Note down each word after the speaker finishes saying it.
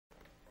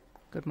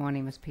Good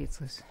morning, Ms.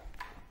 Peetsless.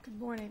 Good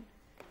morning.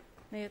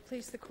 May it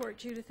please the Court,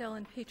 Judith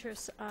Ellen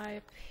Petrus. I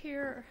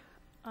appear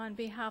on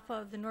behalf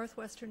of the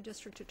Northwestern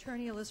District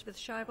Attorney, Elizabeth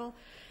Scheibel,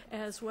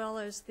 as well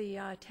as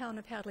the Town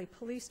of Hadley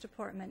Police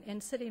Department.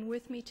 And sitting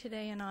with me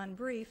today and on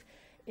brief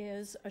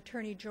is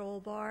Attorney Joel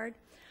Bard.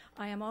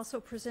 I am also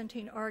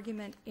presenting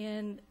argument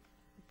in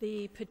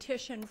the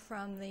petition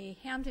from the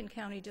Hampden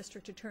County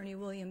District Attorney,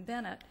 William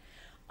Bennett.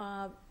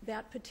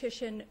 That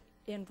petition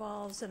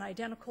involves an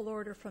identical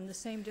order from the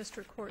same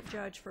district court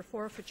judge for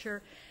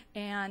forfeiture,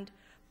 and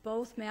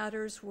both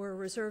matters were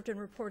reserved and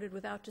reported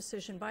without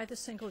decision by the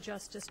single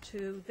justice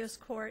to this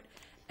court,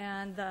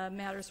 and the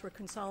matters were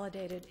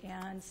consolidated.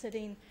 And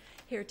sitting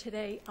here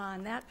today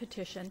on that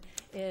petition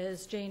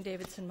is Jane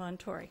Davidson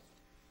Montori.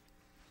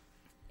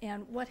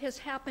 And what has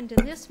happened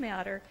in this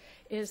matter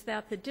is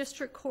that the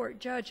district court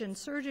judge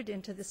inserted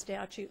into the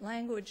statute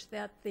language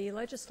that the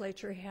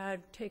legislature had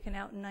taken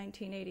out in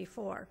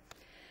 1984.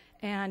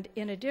 And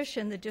in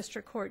addition, the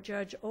district court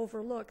judge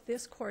overlooked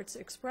this court's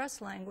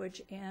express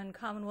language in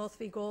Commonwealth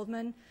v.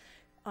 Goldman,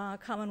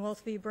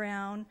 Commonwealth v.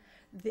 Brown,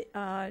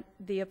 an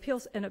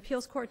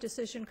appeals court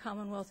decision,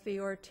 Commonwealth v.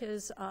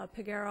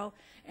 Ortiz-Peguero,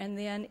 and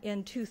then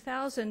in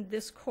 2000,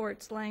 this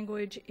court's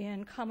language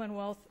in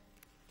Commonwealth,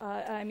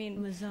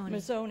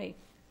 Mazzoni.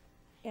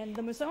 And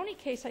the Mazzoni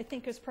case, I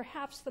think, is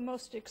perhaps the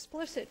most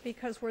explicit,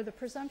 because where the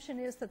presumption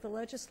is that the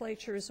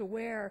legislature is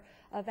aware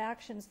of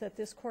actions that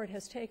this court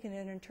has taken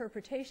and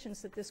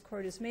interpretations that this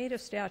court has made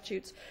of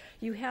statutes,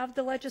 you have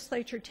the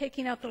legislature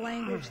taking out the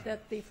language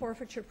that the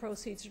forfeiture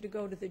proceeds are to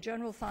go to the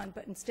general fund,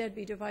 but instead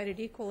be divided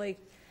equally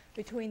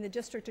between the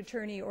district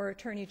attorney or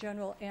attorney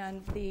general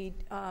and the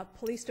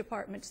police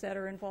departments that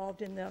are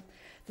involved in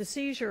the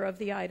seizure of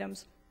the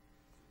items.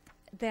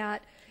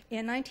 That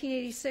in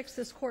 1986,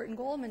 this court in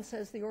Goldman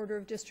says the order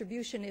of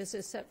distribution is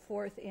set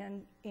forth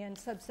in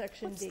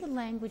subsection D. What's the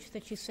language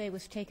that you say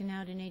was taken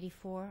out in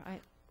 84?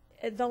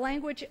 The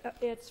language,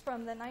 it's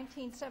from the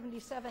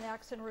 1977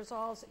 Acts and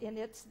Resolves, and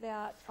it's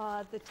that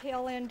the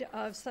tail end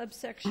of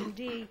subsection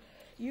D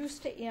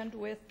used to end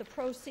with the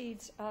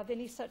proceeds of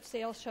any such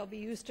sales shall be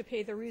used to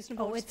pay the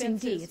reasonable expenses. Oh,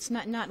 it's in D.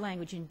 It's not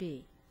language in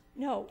B.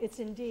 No, it's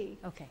in D.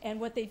 Okay. And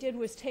what they did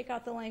was take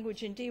out the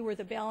language in D where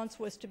the balance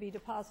was to be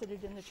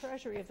deposited in the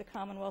Treasury of the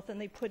Commonwealth, and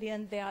they put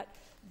in that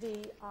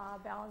the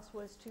balance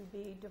was to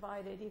be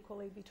divided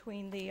equally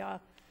between the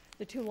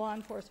two law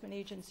enforcement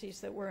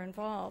agencies that were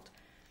involved.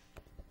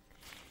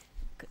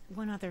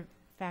 One other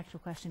factual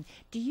question.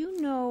 Do you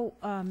know,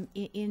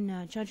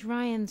 in Judge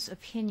Ryan's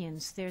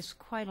opinions, there's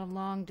quite a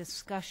long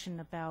discussion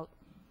about,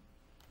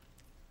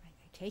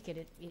 I take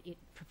it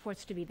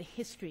purports to be the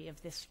history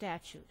of this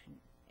statute,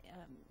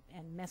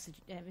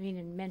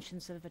 and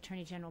mentions of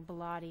Attorney General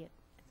Bellotti.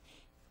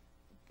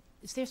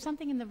 Is there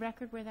something in the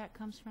record where that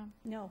comes from?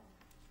 No.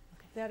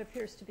 Okay. That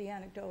appears to be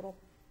anecdotal.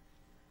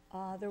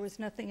 There was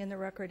nothing in the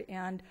record,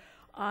 and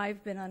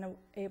I've been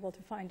unable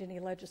to find any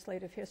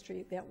legislative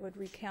history that would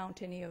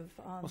recount any of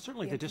well,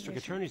 certainly the District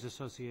Attorneys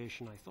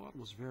Association, I thought,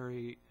 was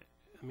very,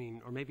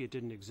 or maybe it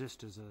didn't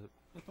exist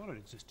I thought it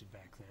existed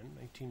back then.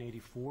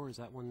 1984, is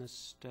that when this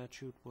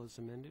statute was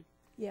amended?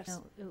 Yes.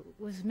 No, it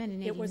was amended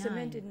in 89. It was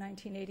amended in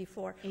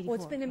 1984. Well,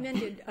 it's been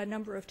amended a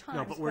number of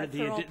times, but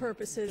for all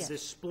purposes.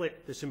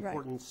 This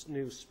important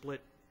new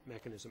split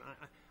mechanism.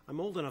 I'm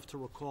old enough to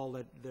recall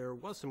that there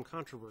was some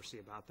controversy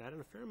about that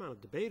and a fair amount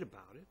of debate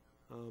about it.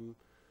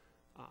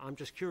 I'm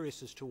just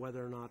curious as to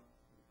whether or not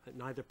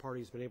neither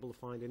party has been able to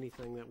find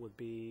anything that would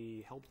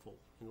be helpful,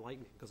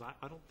 enlightening, because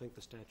I don't think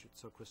the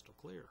statute's so crystal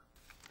clear.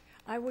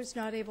 I was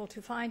not able to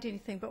find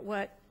anything, but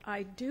what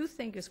I do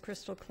think is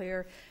crystal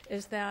clear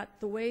is that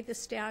the way the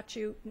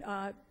statute,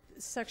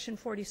 Section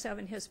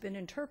 47, has been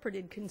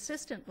interpreted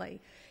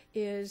consistently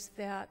is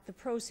that the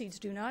proceeds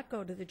do not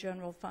go to the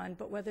general fund,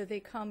 but whether they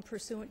come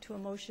pursuant to a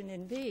motion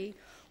in B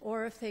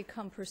or if they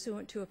come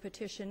pursuant to a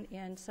petition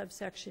in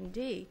subsection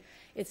D,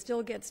 it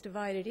still gets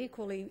divided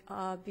equally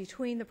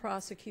between the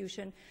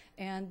prosecution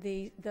and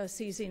the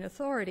seizing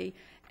authority.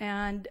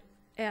 And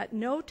at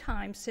no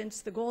time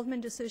since the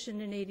Goldman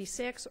decision in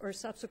 86 or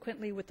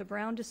subsequently with the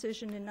Brown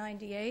decision in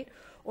 98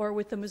 or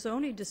with the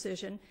Mazzoni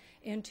decision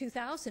in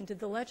 2000 did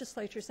the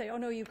legislature say, oh,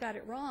 no, you got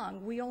it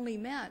wrong. We only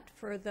meant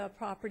for the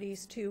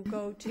properties to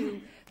go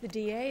to the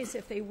DAs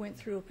if they went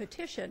through a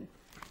petition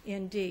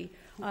in D.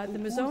 Who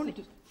was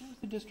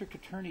the district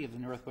attorney of the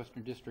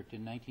Northwestern District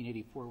in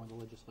 1984 when the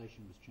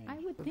legislation was changed? I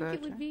would think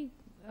it would be,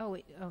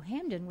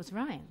 Hampden was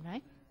Ryan,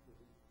 right?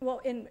 Well,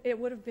 it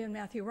would have been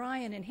Matthew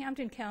Ryan in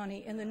Hampden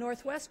County. In the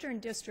Northwestern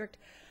District,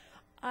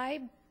 I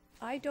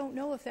don't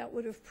know if that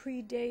would have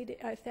predated,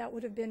 if that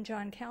would have been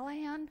John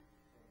Callahan.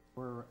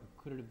 Or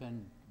could it have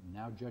been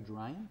now Judge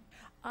Ryan?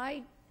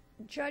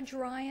 Judge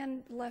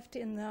Ryan left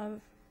in the...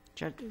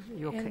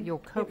 Your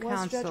co-counsel... It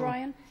was Judge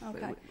Ryan?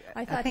 Okay.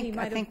 I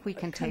think we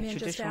can take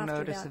judicial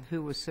notice of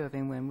who was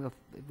serving when.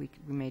 We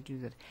may do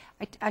that.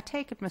 I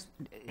take it,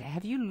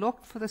 have you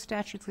looked for the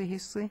statutory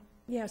history?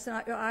 Yes,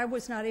 I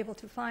was not able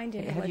to find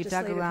any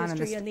legislative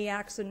history in the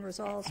Acts and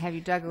Resolves. Have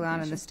you dug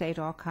around in the state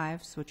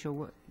archives, which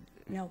are...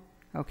 No.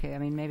 Okay, I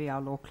mean, maybe our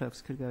law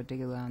clerks could go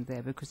dig around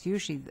there, because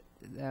usually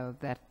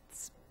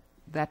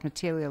that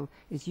material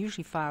is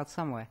usually filed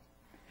somewhere.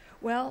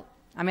 Well,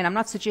 I mean, I'm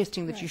not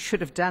suggesting that you Right.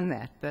 should have done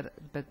that, but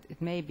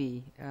it may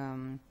be,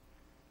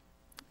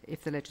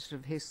 if the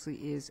legislative history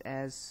is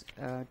as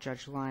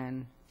Judge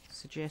Lyon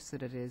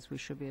suggested it is, we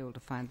should be able to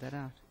find that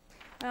out.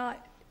 well,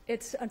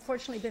 it's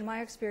unfortunately been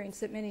my experience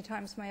that many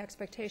times my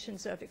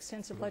expectations of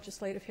extensive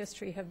legislative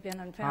history have been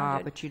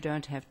unfounded. But you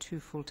don't have 2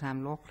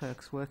 full-time law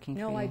clerks working for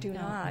you. No, I do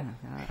not, No.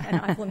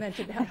 and I've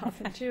lamented that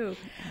often, too.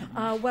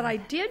 What I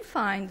did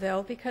find,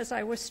 though, because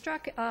I was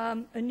struck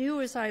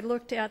anew as I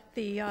looked at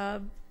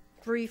the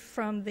brief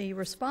from the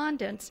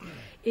respondents,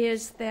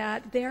 is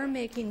that they're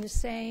making the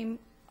same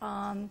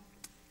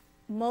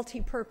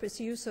multi-purpose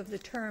use of the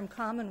term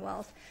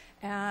Commonwealth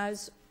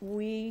as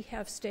we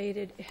have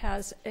stated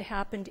has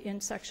happened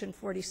in Section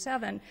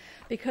 47,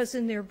 because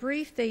in their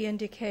brief they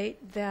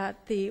indicate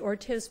that the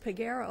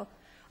Ortiz-Peguero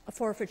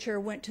forfeiture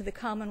went to the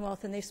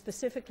Commonwealth, and they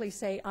specifically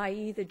say,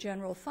 i.e. the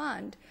general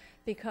fund,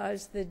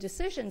 because the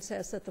decision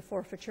says that the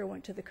forfeiture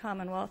went to the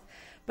Commonwealth.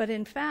 But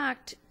in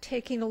fact,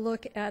 taking a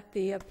look at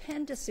the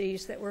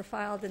appendices that were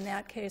filed in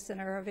that case and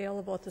are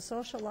available at the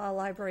Social Law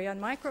Library on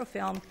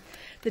microfilm,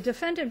 the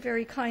defendant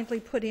very kindly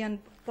put in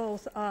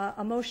both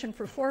a motion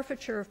for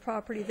forfeiture of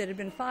property that had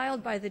been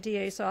filed by the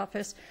DA's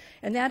office,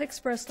 and that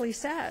expressly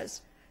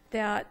says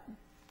that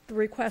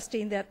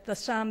requesting that the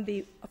sum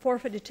be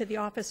forfeited to the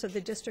office of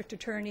the District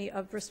Attorney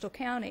of Bristol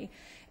County.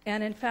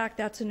 And in fact,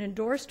 that's an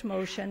endorsed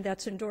motion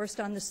that's endorsed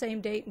on the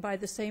same date and by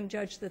the same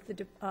judge that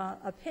the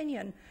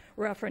opinion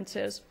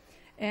references.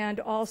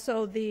 And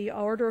also the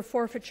order of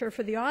forfeiture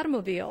for the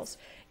automobiles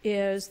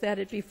is that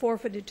it be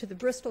forfeited to the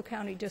Bristol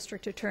County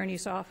District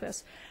Attorney's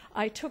office.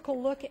 I took a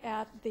look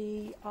at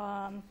the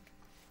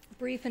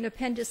brief and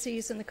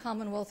appendices in the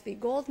Commonwealth v.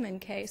 Goldman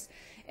case,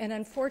 and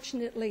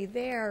unfortunately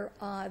there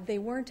they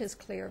weren't as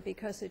clear,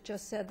 because it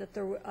just said that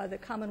the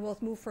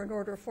Commonwealth moved for an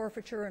order of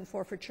forfeiture, and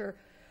forfeiture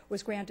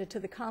was granted to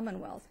the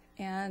Commonwealth.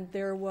 And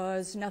there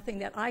was nothing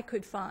that I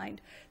could find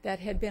that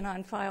had been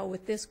on file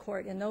with this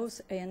court in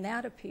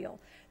that appeal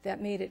that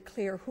made it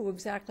clear who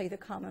exactly the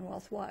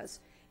Commonwealth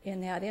was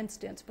in that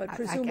instance. But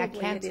presumably I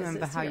can't it is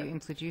remember how here. you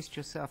introduced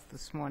yourself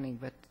this morning,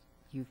 but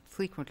you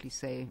frequently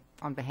say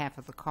on behalf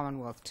of the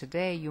Commonwealth.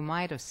 Today you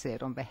might have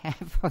said on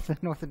behalf of the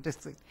Northern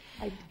District.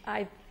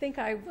 I think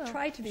I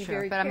tried to be Sure,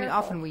 very but careful. I mean,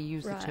 often we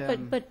use Right. the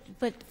term.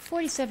 But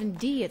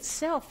 47D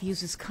itself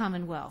uses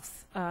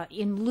Commonwealth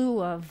in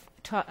lieu of,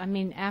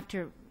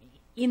 after,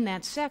 in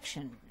that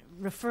section,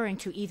 referring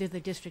to either the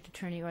District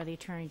Attorney or the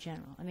Attorney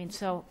General. I mean,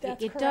 so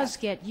That's it does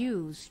correct. get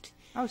used.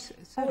 Oh,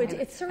 Oh,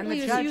 it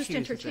certainly and the is judge used uses it.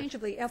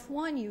 interchangeably.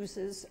 F1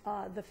 uses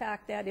the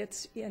fact that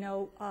it's,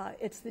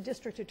 it's the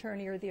district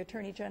attorney or the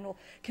attorney general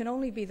can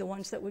only be the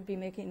ones that would be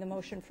making the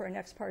motion for an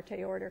ex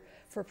parte order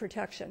for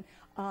protection.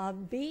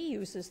 B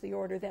uses the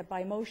order that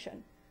by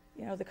motion,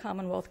 the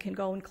Commonwealth can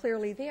go, and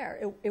clearly there,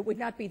 it would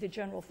not be the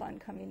general fund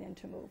coming in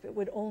to move. It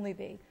would only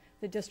be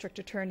the district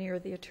attorney or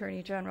the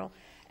attorney general.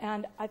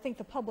 And I think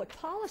the public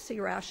policy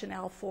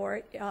rationale for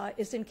it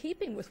is in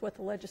keeping with what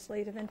the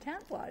legislative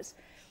intent was,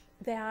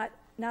 that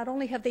not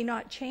only have they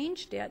not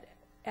changed it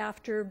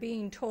after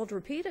being told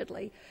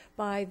repeatedly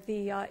by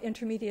the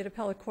intermediate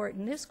appellate court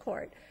and this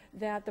court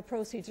that the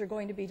proceeds are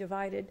going to be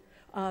divided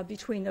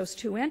between those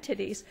two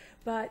entities,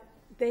 but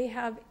they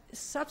have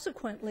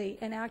subsequently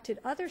enacted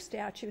other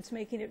statutes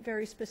making it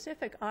very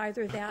specific,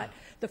 either that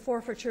the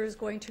forfeiture is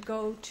going to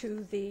go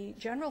to the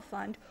general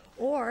fund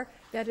or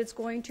that it's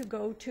going to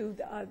go to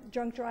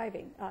drunk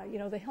driving,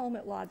 the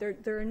helmet law. There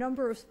are a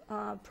number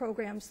of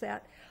programs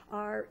that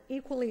are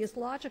equally as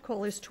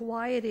logical as to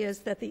why it is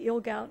that the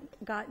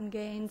ill-gotten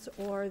gains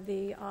or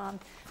the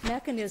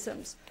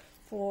mechanisms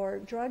for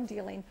drug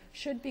dealing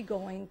should be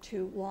going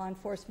to law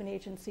enforcement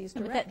agencies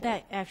directly. But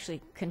that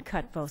actually can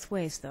cut both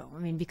ways, though. I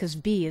mean, because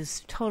B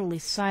is totally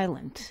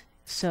silent.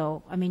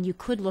 So, I mean, you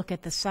could look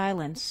at the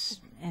silence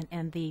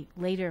and the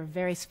later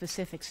very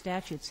specific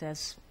statutes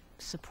as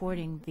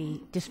supporting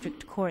the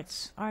district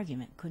court's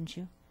argument, couldn't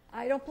you?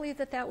 I don't believe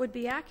that that would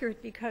be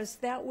accurate, because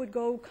that would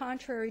go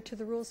contrary to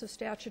the rules of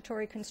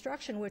statutory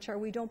construction, which are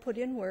we don't put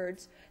in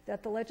words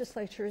that the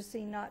legislature is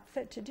seen not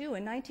fit to do.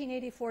 In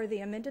 1984, they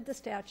amended the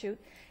statute,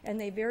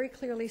 and they very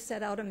clearly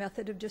set out a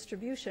method of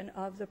distribution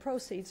of the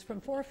proceeds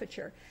from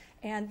forfeiture.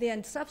 And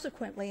then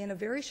subsequently, in a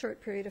very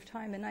short period of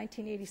time in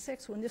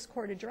 1986, when this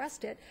court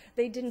addressed it,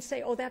 they didn't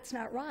say, oh, that's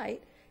not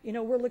right.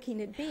 We're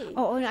looking at B.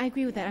 Oh, and I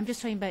agree with that. I'm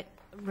just talking about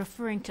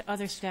referring to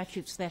other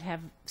statutes that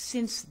have,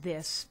 since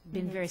this,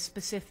 been very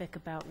specific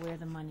about where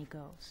the money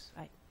goes.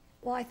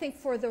 Well, I think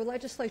for the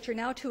legislature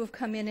now to have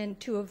come in and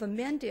to have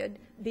amended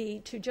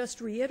B to just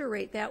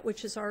reiterate that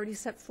which is already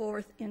set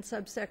forth in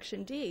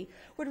subsection D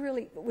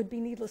would be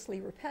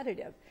needlessly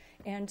repetitive.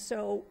 And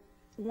so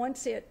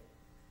once it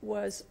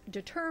was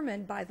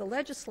determined by the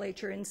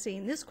legislature in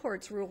seeing this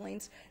court's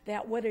rulings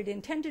that what it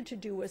intended to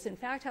do was in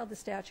fact how the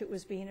statute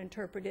was being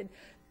interpreted,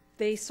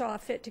 they saw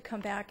fit to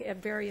come back at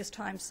various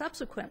times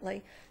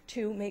subsequently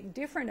to make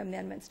different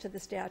amendments to the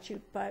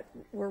statute, but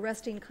were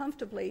resting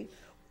comfortably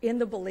in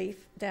the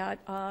belief that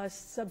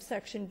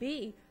subsection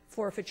B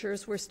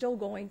forfeitures were still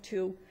going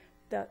to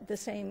the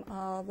same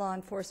law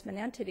enforcement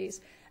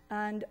entities.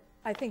 And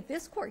I think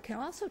this court can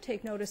also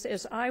take notice,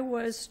 as I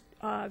was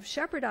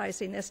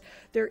shepherdizing this,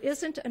 there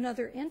isn't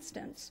another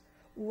instance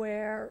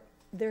where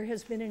there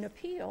has been an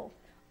appeal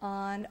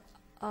on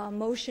a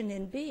motion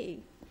in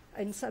B,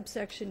 in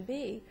subsection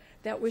B,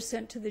 that was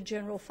sent to the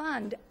general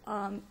fund.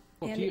 Well,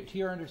 is it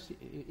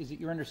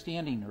your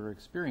understanding or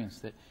experience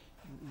that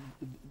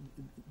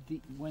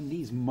when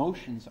these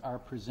motions are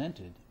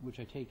presented, which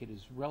I take it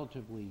is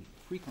relatively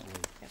frequently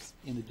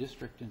in the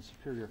district and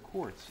superior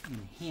courts in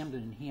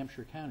Hamden and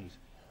Hampshire counties,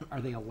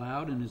 are they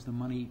allowed, and is the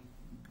money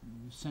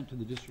sent to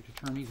the district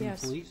attorneys and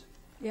the police?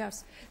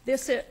 Yes.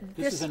 This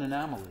is an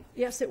anomaly.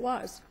 Yes, it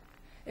was.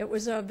 It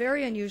was a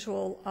very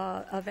unusual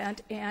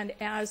event, and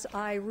as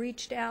I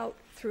reached out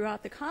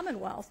throughout the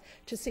Commonwealth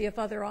to see if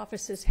other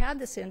offices had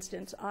this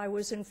instance, I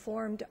was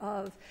informed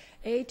of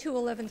a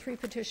 211-3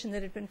 petition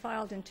that had been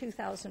filed in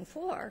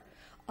 2004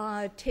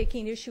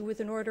 taking issue with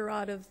an order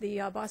out of the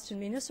Boston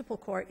Municipal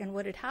Court, and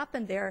what had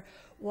happened there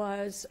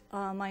was,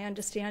 my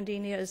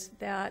understanding is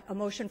that a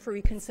motion for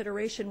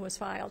reconsideration was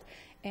filed,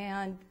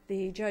 and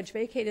the judge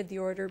vacated the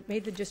order,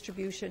 made the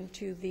distribution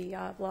to the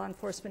law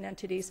enforcement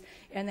entities,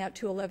 and that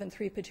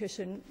 211-3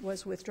 petition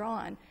was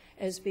withdrawn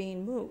as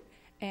being moot.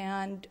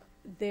 And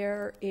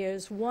there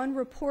is one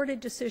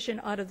reported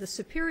decision out of the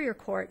Superior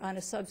Court on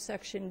a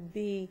subsection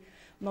B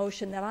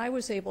motion that I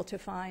was able to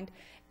find,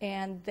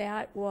 and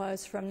that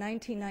was from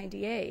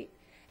 1998,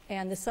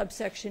 and the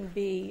subsection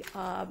B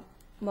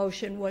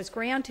motion was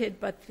granted,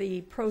 but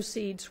the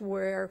proceeds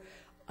were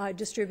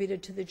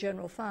distributed to the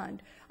general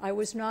fund. I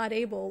was not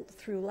able,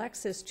 through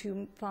Lexis,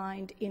 to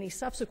find any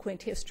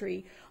subsequent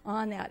history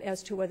on that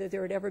as to whether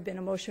there had ever been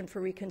a motion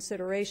for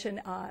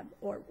reconsideration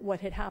or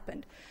what had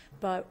happened.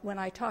 But when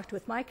I talked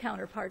with my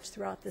counterparts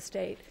throughout the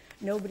state,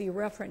 nobody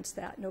referenced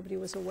that. Nobody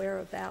was aware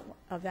of that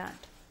event.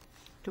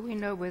 Do we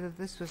know whether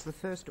this was the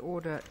first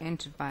order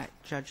entered by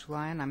Judge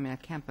Lyon? I mean, I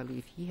can't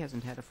believe he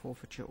hasn't had a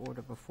forfeiture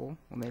order before,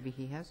 or maybe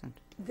he hasn't.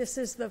 This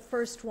is the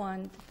first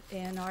one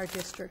in our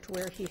district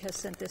where he has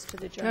sent this to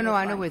the general No,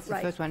 I fund. know it's the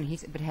Right. first one.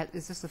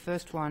 Is this the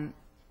first one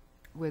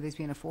where there's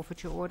been a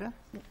forfeiture order?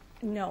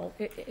 No,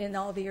 in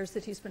all the years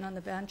that he's been on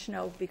the bench,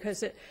 no,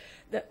 because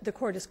the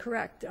court is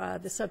correct.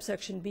 The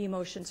subsection B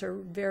motions are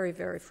very,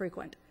 very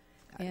frequent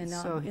in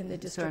the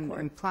district court.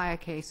 So in prior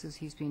cases,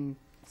 he's been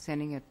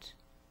sending it.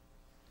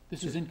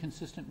 This is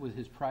inconsistent with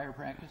his prior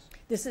practice?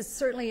 This is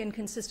certainly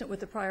inconsistent with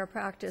the prior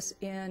practice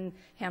in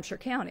Hampshire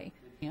County.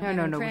 No,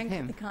 with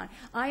him.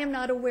 I am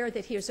not aware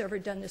that he has ever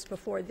done this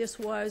before. This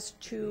was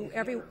to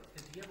every... Has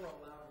he ever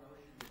allowed a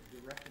motion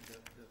that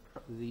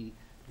directed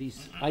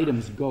these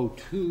items go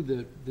to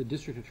the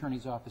district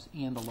attorney's office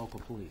and the local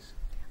police?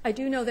 I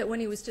do know that when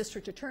he was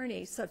district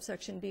attorney,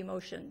 subsection B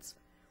motions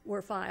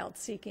were filed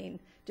seeking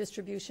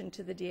distribution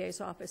to the DA's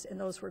office, and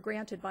those were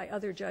granted by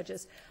other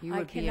judges. You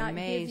would be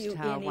amazed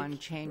how one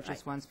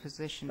changes one's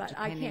position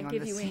depending on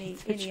the seat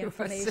that you're in.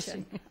 But I can't give you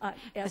any information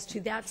as to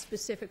that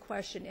specific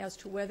question, as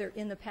to whether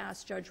in the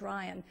past Judge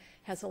Ryan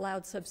has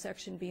allowed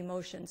subsection B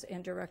motions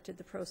and directed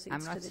the proceeds to the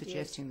DA's. I'm not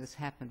suggesting this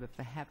happened, but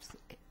perhaps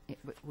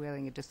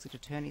wearing a district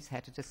attorney's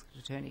hat, a district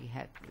attorney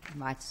hat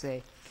might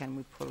say, can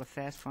we pull a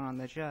fast one on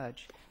the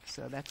judge?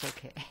 So that's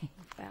okay.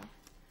 Well.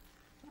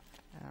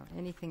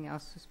 Anything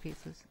else, Ms.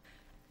 Peters?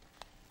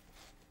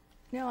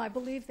 No, I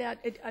believe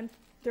that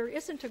there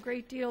isn't a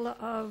great deal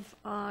of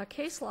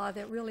case law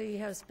that really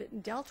has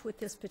been dealt with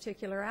this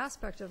particular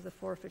aspect of the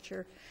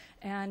forfeiture,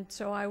 and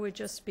so I would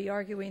just be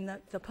arguing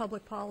that the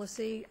public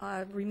policy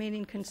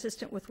remaining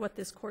consistent with what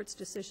this court's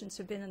decisions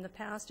have been in the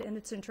past and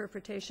its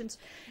interpretations,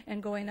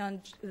 and going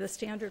on the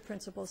standard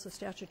principles of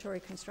statutory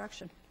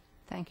construction.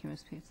 Thank you,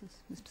 Ms. Peters.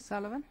 Mr.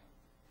 Sullivan?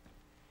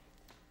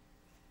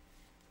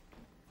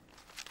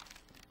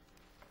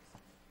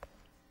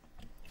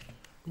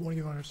 Good morning,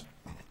 Your Honors.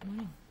 Good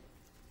morning.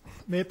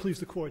 May it please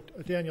the Court,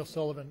 Daniel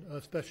Sullivan,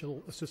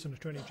 Special Assistant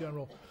Attorney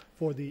General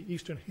for the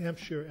Eastern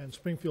Hampshire and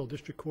Springfield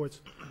District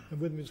Courts, and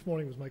with me this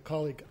morning was my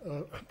colleague,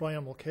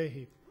 Brian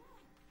Mulcahy.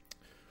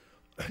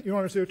 Your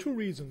Honors, there are two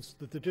reasons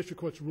that the District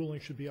Court's ruling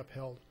should be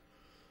upheld.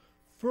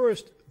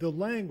 First, the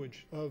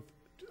language of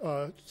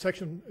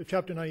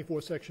Chapter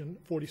 94, Section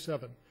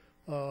 47,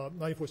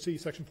 94C,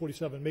 Section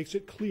 47, makes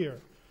it clear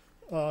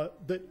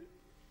that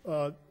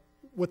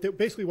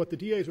basically what the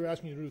DAs are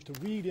asking you to do is to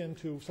read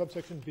into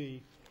subsection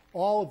B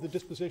all of the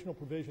dispositional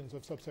provisions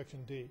of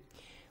subsection D.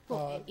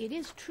 Well, it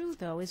is true,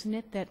 though, isn't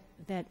it, that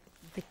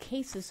the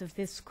cases of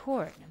this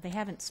court, they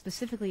haven't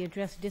specifically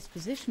addressed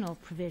dispositional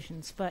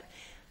provisions, but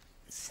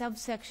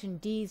subsection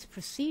D's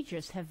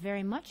procedures have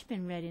very much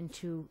been read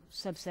into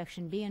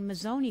subsection B, and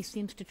Mazzoni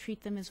seems to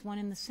treat them as one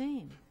and the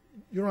same.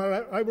 Your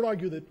Honor, I would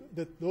argue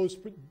that those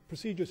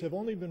procedures have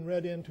only been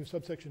read into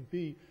subsection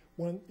B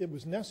when it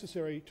was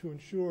necessary to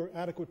ensure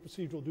adequate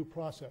procedural due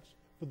process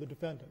for the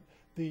defendant.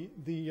 That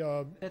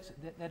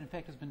in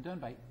fact has been done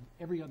by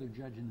every other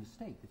judge in the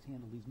state that's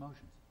handled these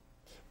motions.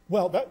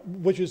 Well,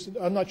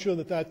 I'm not sure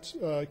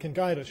that can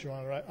guide us, Your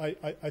Honor.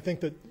 I think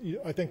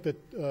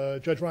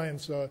that Judge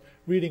Ryan's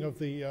reading of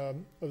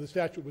the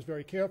statute was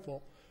very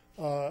careful.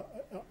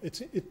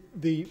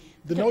 The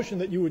notion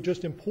that you would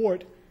just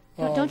import.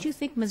 Don't you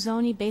think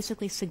Mazzoni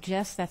basically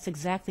suggests that's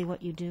exactly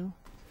what you do?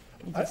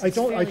 I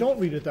don't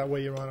read it that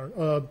way, Your Honor.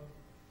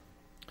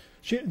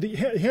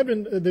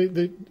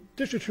 The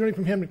district attorney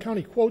from Hampden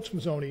County quotes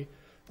Mazzoni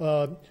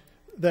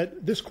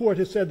that this court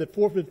has said that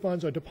forfeited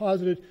funds are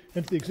deposited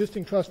into the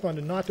existing trust fund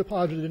and not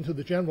deposited into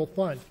the general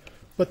fund.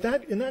 But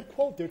in that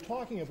quote, they're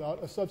talking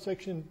about a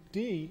subsection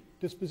D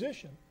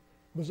disposition.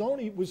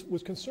 Mazzoni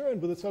was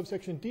concerned with a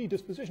subsection D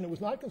disposition. It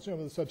was not concerned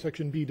with a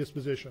subsection B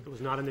disposition. It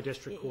was not in the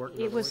district court.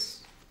 It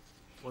was.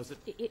 Was it?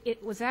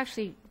 It was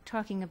actually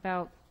talking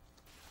about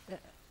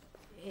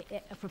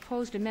a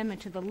proposed amendment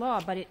to the law,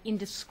 but in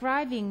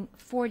describing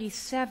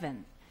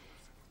 47,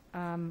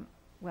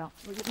 well,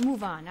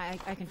 move on.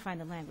 I can find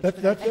the language. I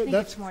think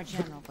it's more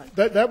general.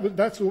 But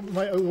that's the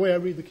way I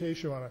read the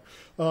case, Your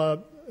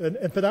Honor.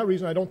 And for that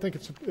reason, I don't think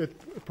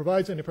it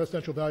provides any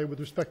precedential value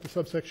with respect to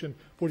subsection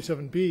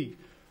 47B.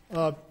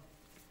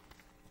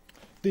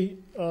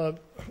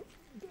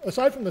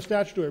 Aside from the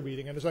statutory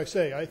reading, and as I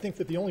say, I think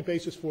that the only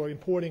basis for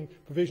importing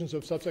provisions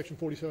of subsection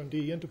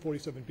 47D into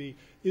 47B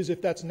is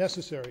if that's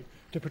necessary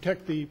to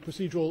protect the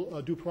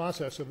procedural due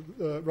process of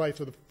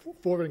rights of the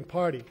forwarding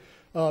party.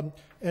 And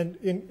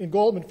in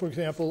Goldman, for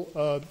example,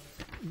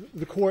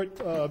 the court,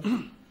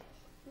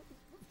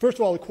 first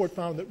of all, the court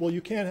found that, well,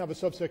 you can't have a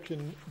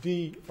subsection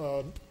D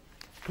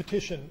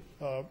petition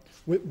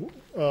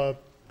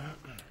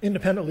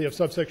independently of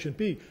subsection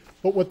B.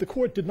 But what the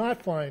court did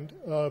not find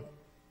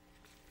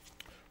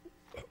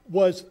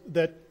was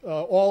that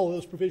all of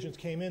those provisions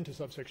came into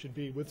subsection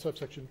B with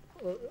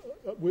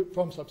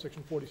from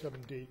subsection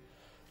 47D.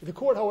 The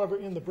court, however,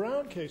 in the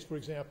Brown case, for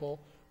example,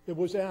 it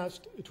was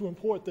asked to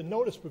import the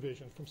notice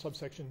provision from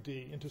subsection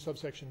D into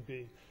subsection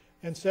B,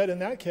 and said in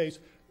that case,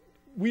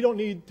 we don't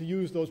need to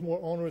use those more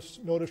onerous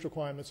notice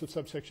requirements of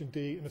subsection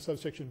D in a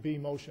subsection B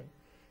motion.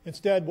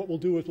 Instead, what we'll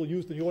do is we'll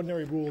use the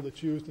ordinary rule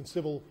that's used in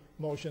civil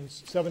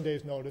motions, 7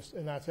 days notice,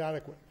 and that's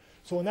adequate.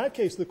 So in that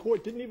case, the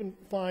court didn't even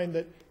find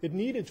that it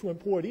needed to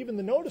import even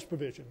the notice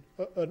provision,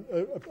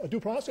 a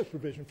due process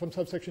provision from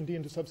subsection D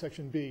into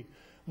subsection B,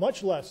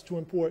 much less to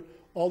import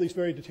all these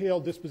very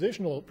detailed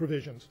dispositional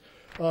provisions.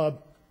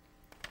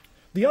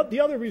 The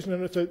other reason,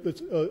 and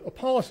it's a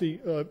policy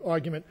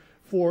argument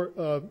for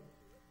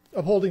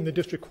upholding the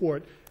district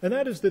court, and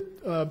that is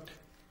that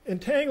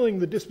entangling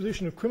the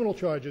disposition of criminal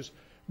charges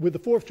with the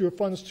forfeiture of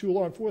funds to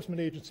law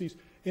enforcement agencies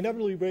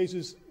inevitably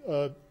raises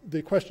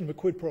the question of a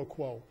quid pro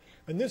quo.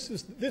 And this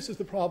is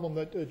the problem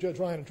that Judge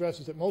Ryan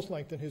addresses at most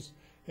length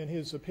in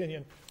his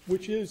opinion,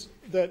 which is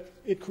that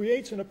it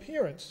creates an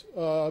appearance.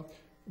 I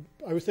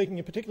was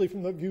thinking particularly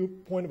from the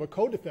viewpoint of a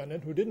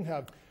co-defendant who didn't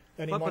have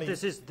any money.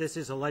 But this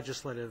is a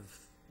legislative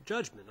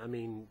judgment. I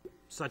mean,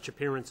 such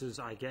appearances,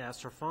 I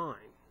guess, are fine.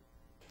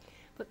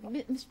 But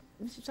Mr.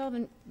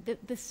 Sullivan,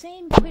 the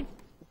same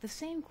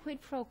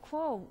quid pro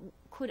quo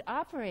could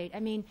operate. I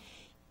mean,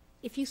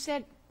 if you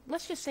said,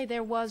 let's just say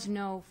there was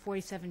no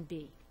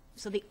 47B.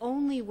 So the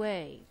only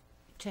way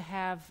to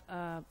have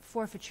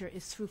forfeiture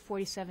is through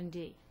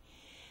 47D.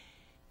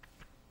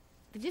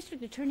 The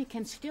district attorney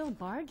can still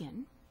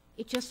bargain.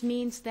 It just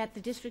means that the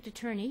district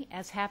attorney,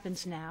 as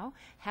happens now,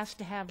 has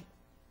to have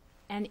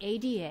an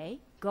ADA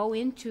go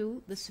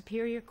into the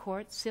Superior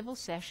Court civil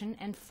session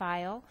and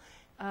file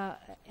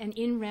an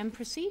in rem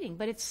proceeding.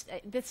 But it's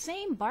the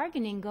same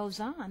bargaining goes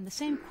on. The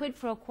same quid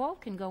pro quo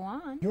can go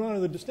on. Your Honor,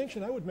 the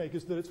distinction I would make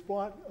is that it's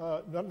brought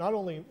not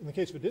only in the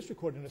case of a district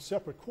court in a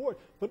separate court,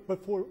 but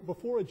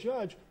before a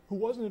judge who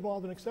wasn't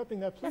involved in accepting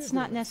that plea That's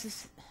agreement. not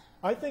necessary.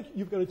 I think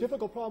you've got a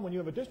difficult problem when you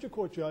have a district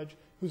court judge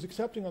who's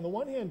accepting on the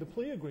one hand the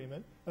plea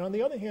agreement, and on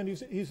the other hand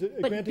he's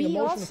granting a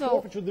motion of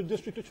forfeiture to the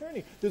district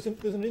attorney. There's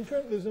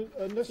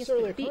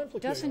necessarily a conflict there,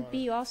 Doesn't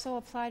B also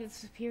apply to the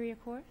Superior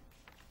Court?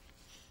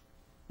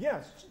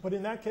 Yes, but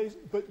in that case,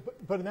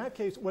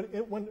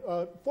 when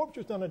forfeiture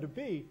is done under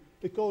B,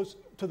 it goes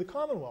to the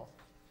Commonwealth.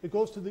 It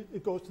goes to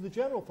the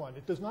general fund.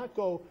 It does not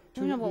go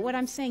to. No, what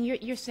I'm saying,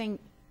 you're saying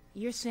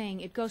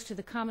it goes to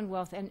the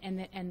Commonwealth,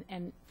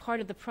 and part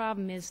of the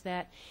problem is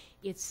that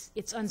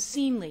it's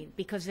unseemly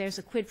because there's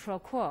a quid pro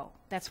quo.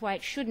 That's why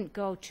it shouldn't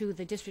go to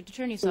the district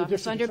attorney's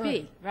office under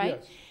B, right?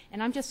 Yes.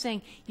 And I'm just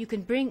saying you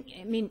can bring.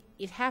 I mean,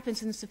 it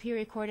happens in the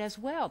Superior Court as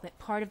well that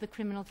part of the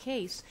criminal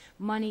case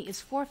money is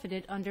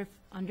forfeited under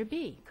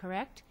B.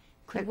 Correct?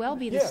 Could well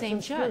be the same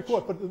judge.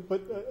 Court,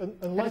 but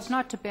it's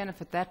not to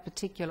benefit that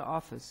particular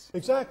office.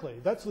 Exactly.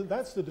 That's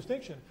the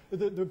distinction.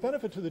 The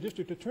benefit to the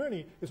district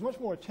attorney is much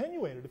more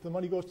attenuated if the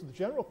money goes to the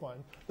general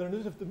fund than it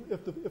is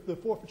if the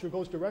forfeiture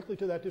goes directly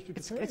to that district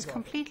attorney's office. It's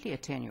completely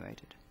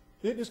attenuated.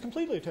 It is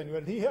completely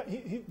attenuated.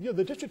 You know,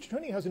 the district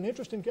attorney has an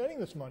interest in getting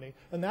this money,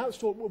 and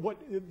that's what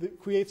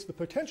creates the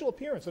potential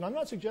appearance. And I'm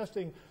not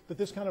suggesting that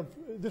this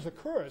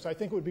occurs. I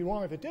think it would be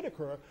wrong if it did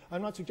occur.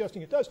 I'm not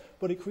suggesting it does,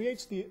 but it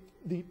creates the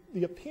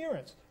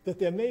appearance that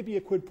there may be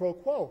a quid pro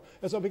quo.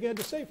 As I began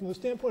to say, from the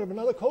standpoint of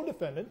another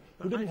co-defendant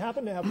who didn't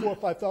happen to have $4,000 or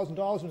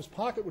 $5,000 in his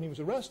pocket when he was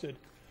arrested,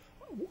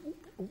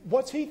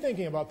 what's he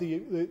thinking about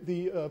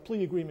the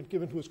plea agreement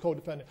given to his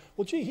co-defendant?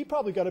 Well, gee, he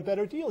probably got a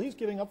better deal. He's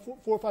giving up $4,000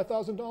 or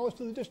 $5,000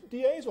 to the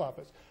DA's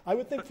office. I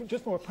would think,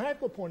 just from a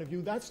practical point of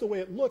view, that's the way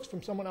it looks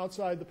from someone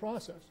outside the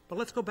process. But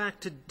let's go back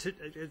to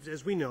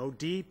as we know,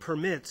 D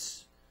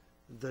permits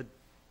the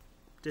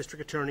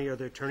district attorney or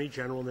the attorney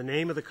general in the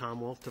name of the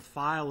Commonwealth to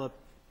file a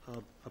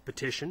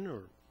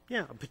petition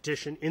a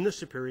petition in the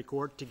Superior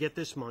Court to get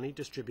this money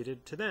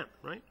distributed to them,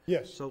 right?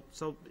 Yes. So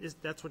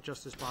that's what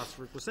Justice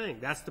Botsford was saying.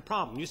 That's the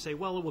problem. You say,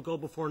 well, it will go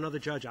before another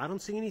judge. I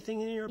don't see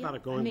anything in here about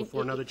it going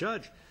before another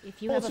judge.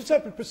 Well, it's a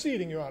separate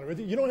proceeding, Your Honor.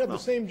 You don't have the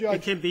same judge.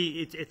 It can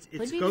be.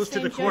 It goes to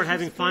the court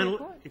having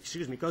final.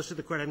 Excuse me. Goes to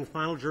the court having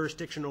final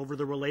jurisdiction over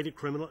the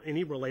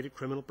any related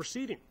criminal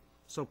proceeding.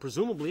 So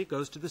presumably it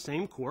goes to the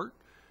same court.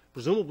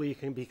 Presumably it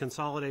can be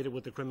consolidated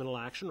with the criminal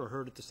action or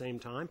heard at the same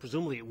time.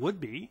 Presumably it would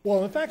be.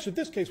 Well, in fact, in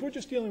this case, we're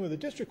just dealing with a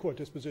district court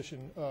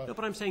disposition. No,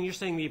 but I'm saying you're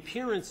saying the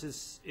appearance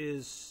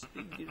is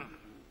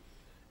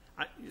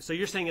so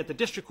you're saying at the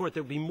district court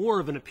there would be more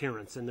of an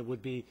appearance than there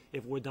would be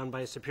if it were done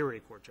by a Superior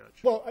Court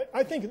judge. Well,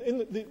 I think in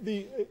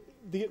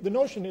the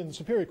notion in the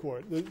Superior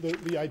Court,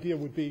 the idea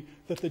would be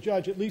that the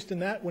judge, at least in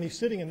that, when he's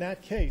sitting in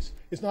that case,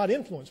 is not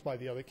influenced by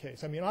the other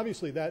case. I mean,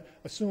 obviously that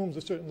assumes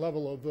a certain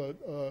level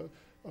of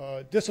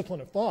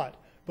discipline of thought,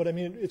 but I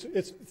mean,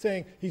 it's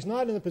saying he's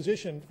not in the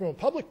position, from a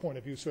public point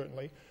of view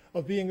certainly,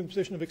 of being in the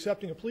position of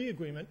accepting a plea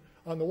agreement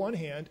on the one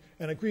hand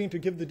and agreeing to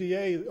give the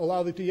DA,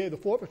 allow the DA the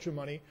forfeiture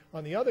money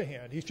on the other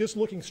hand. He's just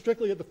looking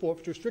strictly at the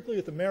forfeiture, strictly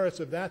at the merits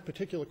of that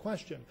particular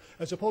question,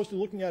 as opposed to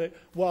looking at it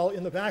while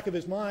in the back of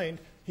his mind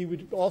he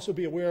would also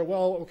be aware,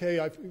 well, okay,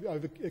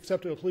 I've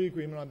accepted a plea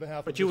agreement on behalf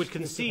of But you would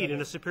concede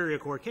in a Superior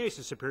Court case,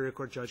 a Superior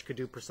Court judge could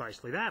do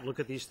precisely that, look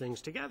at these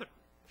things together.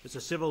 It's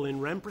a civil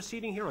in rem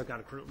proceeding here. I've got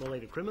a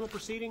related criminal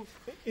proceeding.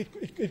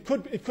 It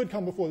could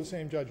come before the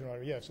same judge, Your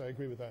Honor. Yes, I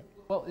agree with that.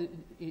 Well,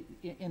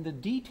 in the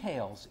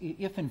details,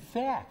 if in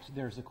fact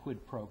there's a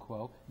quid pro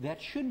quo,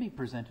 that should be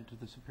presented to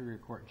the Superior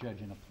Court judge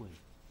in a plea.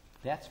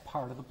 That's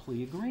part of the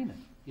plea agreement.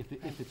 If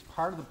it's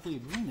part of the plea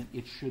agreement,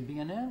 it should be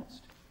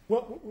announced.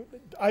 Well,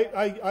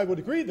 I would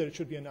agree that it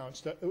should be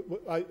announced.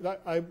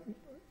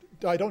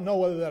 I don't know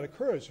whether that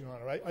occurs, Your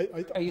Honor.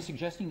 Are you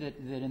suggesting that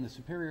in the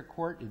Superior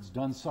Court it's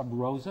done sub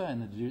rosa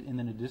and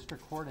in the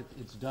district court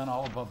it's done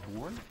all above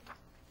board?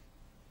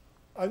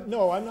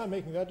 No, I'm not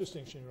making that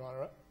distinction, Your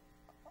Honor.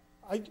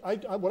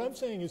 What I'm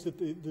saying is that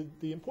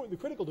the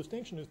critical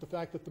distinction is the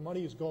fact that the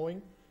money is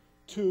going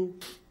to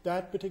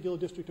that particular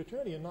district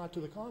attorney and not to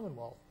the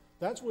Commonwealth.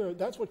 That's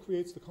what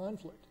creates the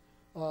conflict.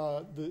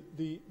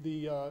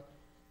 The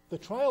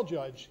trial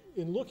judge,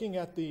 in looking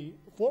at the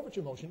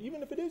forfeiture motion,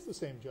 even if it is the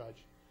same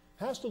judge,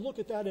 has to look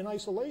at that in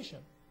isolation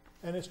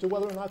and as to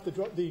whether or not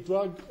the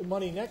drug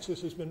money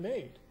nexus has been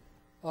made.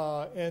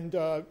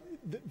 That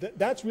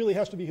really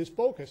has to be his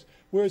focus.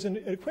 Whereas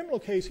in a criminal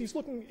case, he's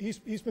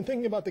been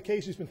thinking about the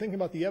case, he's been thinking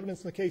about the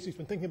evidence in the case, he's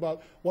been thinking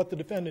about what the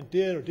defendant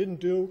did or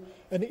didn't do,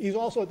 and he's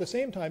also at the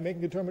same time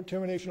making a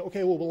determination,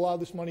 okay, well, we'll allow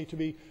this money to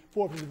be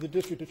forfeited to the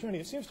district attorney.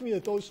 It seems to me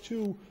that those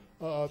two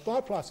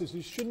thought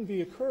processes shouldn't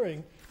be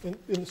occurring in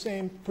the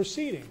same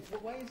proceeding. Well,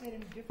 why is that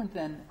any different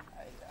than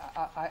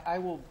I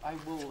will,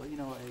 you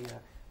know,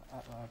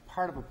 a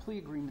part of a plea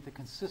agreement that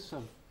consists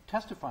of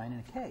testifying in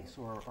a case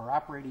or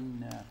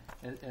operating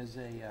as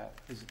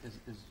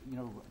you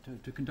know,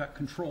 to conduct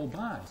controlled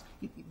buys.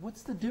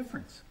 What's the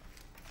difference?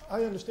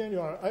 I understand,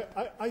 Your Honor.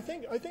 I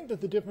think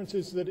that the difference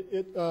is that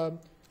it. I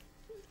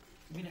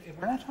mean, if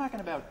we're not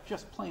talking about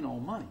just plain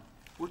old money.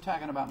 We're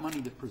talking about money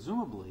that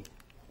presumably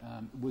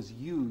was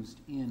used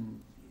in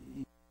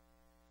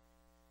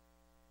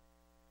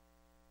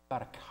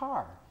about a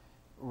car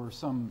or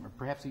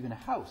perhaps even a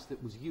house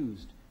that was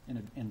used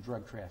in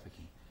drug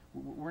trafficking.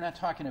 We're not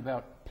talking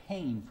about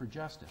paying for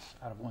justice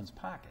out of one's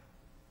pocket.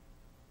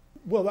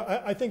 Well,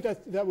 I think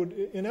that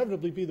would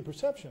inevitably be the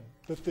perception,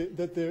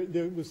 that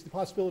there was the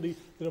possibility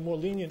that a more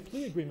lenient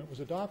plea agreement was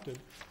adopted.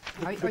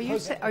 Are you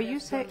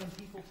saying when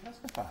people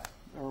testify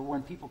or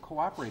when people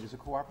cooperate as a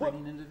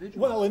cooperating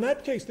individual? Well, in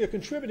that case, they're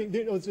contributing.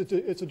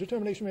 It's a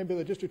determination made by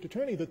the district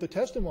attorney that the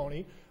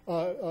testimony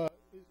is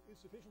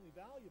sufficiently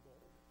valuable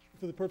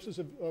for the purposes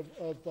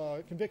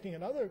of convicting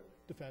another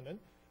defendant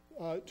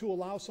to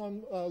allow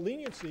some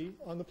leniency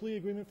on the plea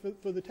agreement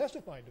for the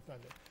testifying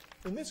defendant.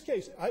 In this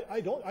case,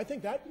 I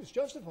think that is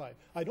justified.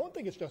 I don't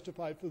think it's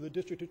justified for the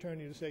district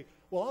attorney to say,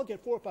 well, I'll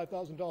get $4,000 or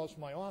 $5,000 from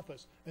my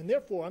office, and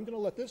therefore I'm going to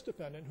let this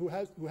defendant who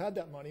had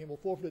that money and will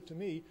forfeit it to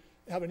me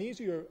have an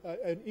easier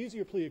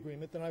plea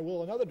agreement than I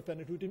will another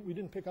defendant who we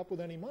didn't pick up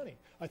with any money.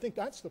 I think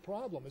that's the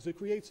problem, is it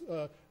creates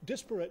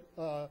disparate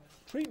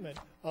treatment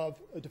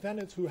of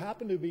defendants who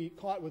happen to be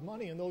caught with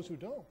money and those who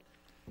don't.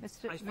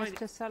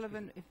 Mr.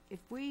 Sullivan, if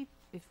we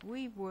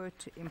were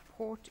to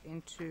import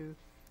into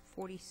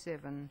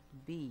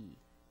 47B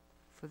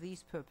for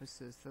these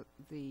purposes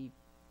the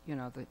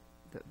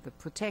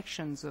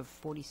protections of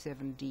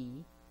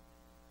 47D,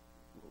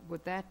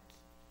 would that,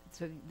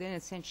 so then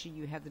essentially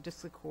you have the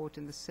district court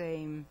in the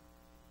same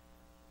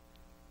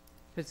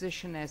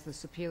position as the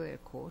superior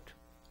court?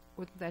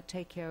 Wouldn't that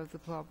take care of the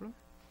problem?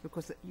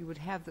 Because you would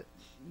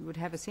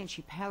have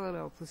essentially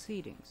parallel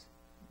proceedings.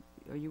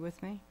 Are you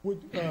with me?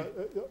 Would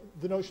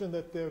the notion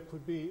that there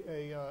could be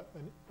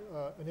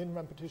an in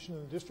rem petition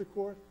in the district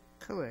court?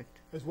 Correct.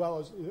 As well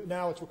as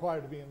now it's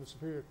required to be in the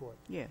superior court.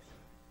 Yes.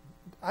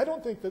 I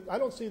don't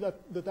see that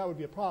would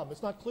be a problem.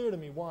 It's not clear to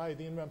me why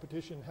the in rem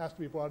petition has to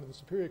be brought in the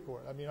superior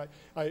court. I mean, it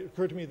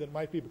occurred to me that it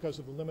might be because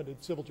of the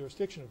limited civil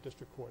jurisdiction of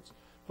district courts.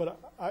 But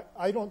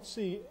I don't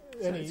see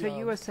any. So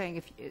you were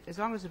saying as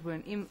long as it were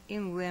an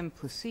in rem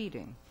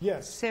proceeding,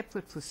 yes,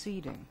 separate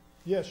proceeding.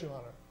 Yes, Your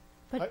Honor.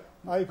 But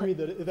I agree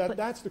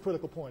that's the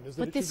critical point. Is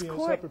that it should be a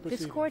separate proceeding.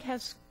 This court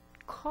has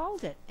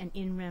called it an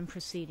in rem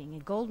proceeding.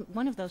 And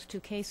one of those two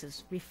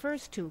cases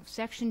refers to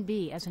Section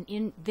B as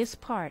this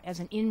part as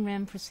an in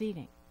rem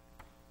proceeding.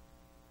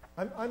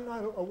 I'm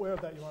not aware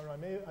of that, Your Honor.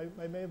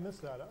 I may have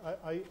missed that.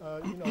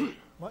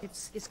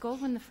 Is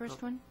Goldwyn the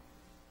first one?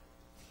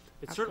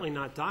 It's certainly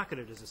not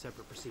docketed as a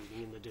separate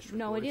proceeding in the district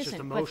no, court. No, it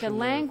isn't. But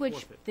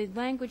the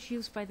language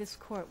used by this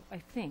court, I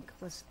think,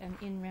 was an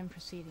in rem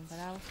proceeding. But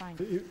I'll find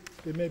it.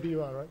 It may be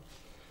you are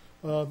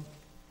right.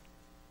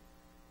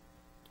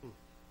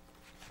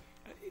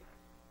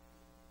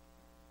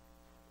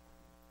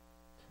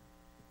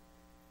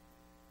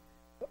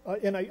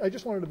 And I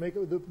just wanted to make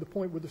the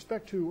point with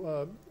respect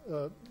to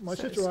my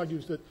sister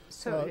argues that.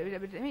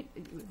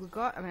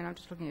 I'm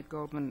just looking at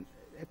Goldman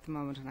at the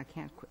moment, and I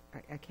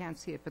can't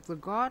see it. But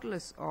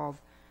regardless of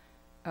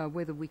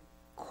whether we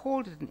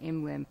called it an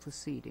in rem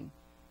proceeding,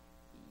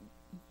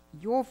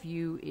 your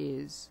view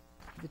is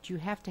that you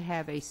have to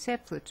have a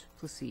separate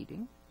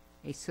proceeding,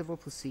 a civil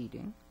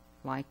proceeding,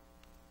 like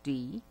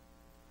D,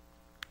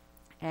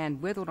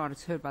 and whether or not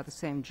it's heard by the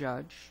same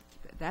judge,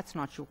 that's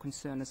not your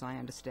concern, as I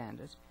understand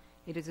it.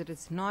 It is that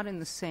it's not in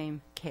the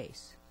same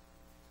case,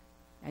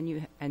 and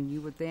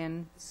you would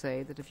then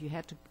say that if you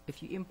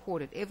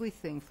imported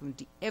everything from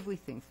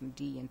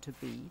D into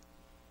B,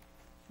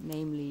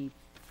 namely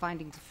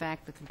findings of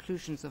fact, the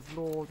conclusions of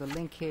law, the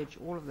linkage,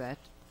 all of that,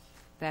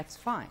 that's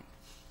fine.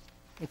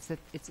 It's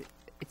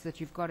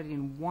that you've got it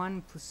in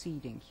one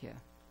proceeding here.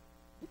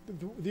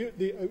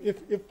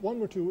 If one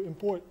were to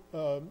import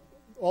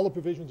all the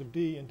provisions of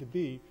D into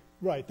B,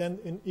 right,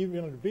 then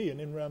even under B,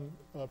 an in rem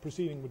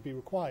proceeding would be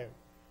required.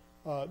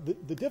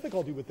 The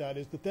difficulty with that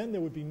is that then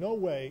there would be no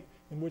way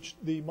in which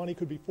the money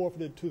could be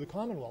forfeited to the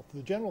Commonwealth, to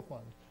the general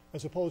fund,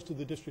 as opposed to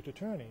the district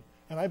attorney.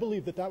 And I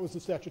believe that was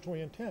the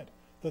statutory intent,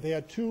 that they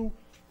had two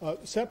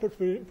separate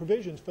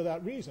provisions for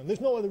that reason.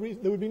 There's no other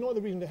reason. There would be no other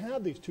reason to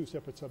have these two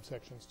separate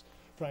subsections,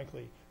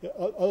 frankly,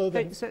 other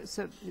than.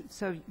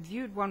 So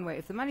viewed one way,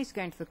 if the money's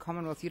going to the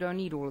Commonwealth, you don't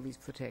need all of these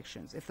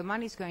protections. If the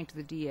money's going to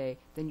the DA,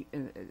 then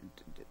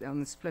on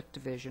the split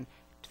division,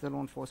 to the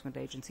law enforcement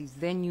agencies,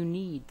 then you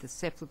need the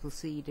separate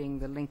proceeding,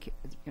 the link,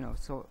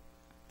 so.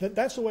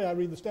 That's the way I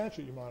read the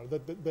statute, Your Honor.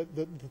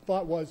 The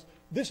thought was,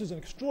 this is an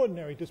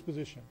extraordinary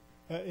disposition.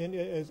 And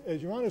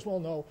as Your Honors well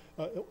know,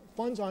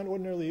 funds aren't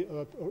ordinarily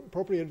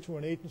appropriated to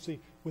an agency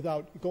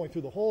without going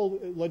through the whole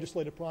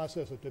legislative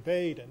process of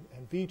debate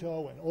and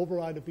veto and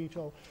override of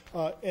veto.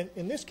 And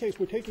in this case,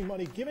 we're taking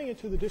money, giving it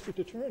to the district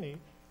attorney,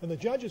 and the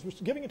judges were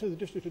giving it to the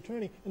district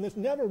attorney, and there's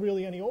never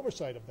really any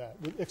oversight of that,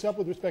 except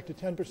with respect to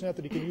 10%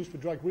 that he can use for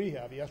drug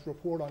rehab. He has to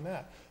report on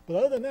that. But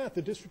other than that,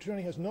 the district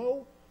attorney has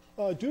no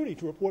duty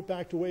to report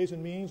back to Ways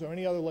and Means or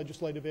any other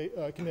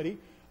legislative committee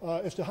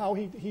as to how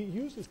he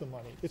uses the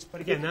money. But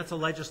again, that's a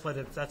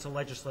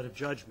legislative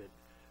judgment.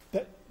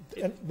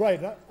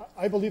 Right.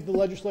 I believe the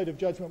legislative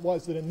judgment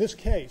was that in this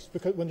case,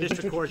 because when the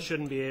district court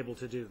shouldn't be able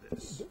to do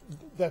this.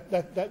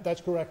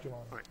 That's correct, Your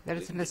Honor. Right. That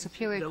it's in the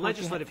superior court. The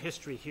legislative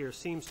history here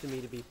seems to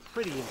me to be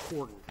pretty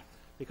important,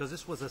 because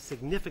this was a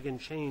significant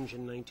change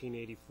in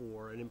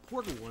 1984, an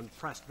important one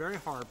pressed very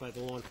hard by the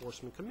law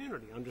enforcement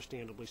community,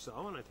 understandably so,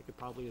 and I think it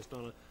probably has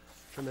done a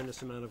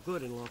tremendous amount of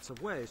good in lots of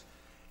ways.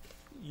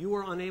 You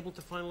were unable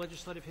to find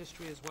legislative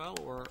history as well,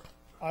 or?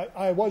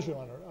 I was, Your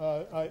Honor.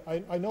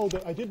 I know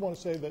that I did want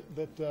to say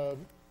that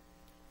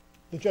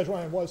Judge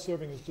Ryan was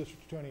serving as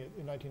district attorney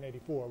in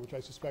 1984, which I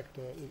suspect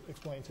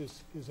explains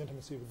his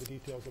intimacy with the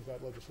details of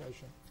that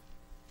legislation.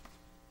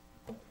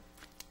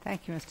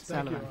 Thank you, Mr. Thank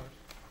Sullivan. you, Your Honor.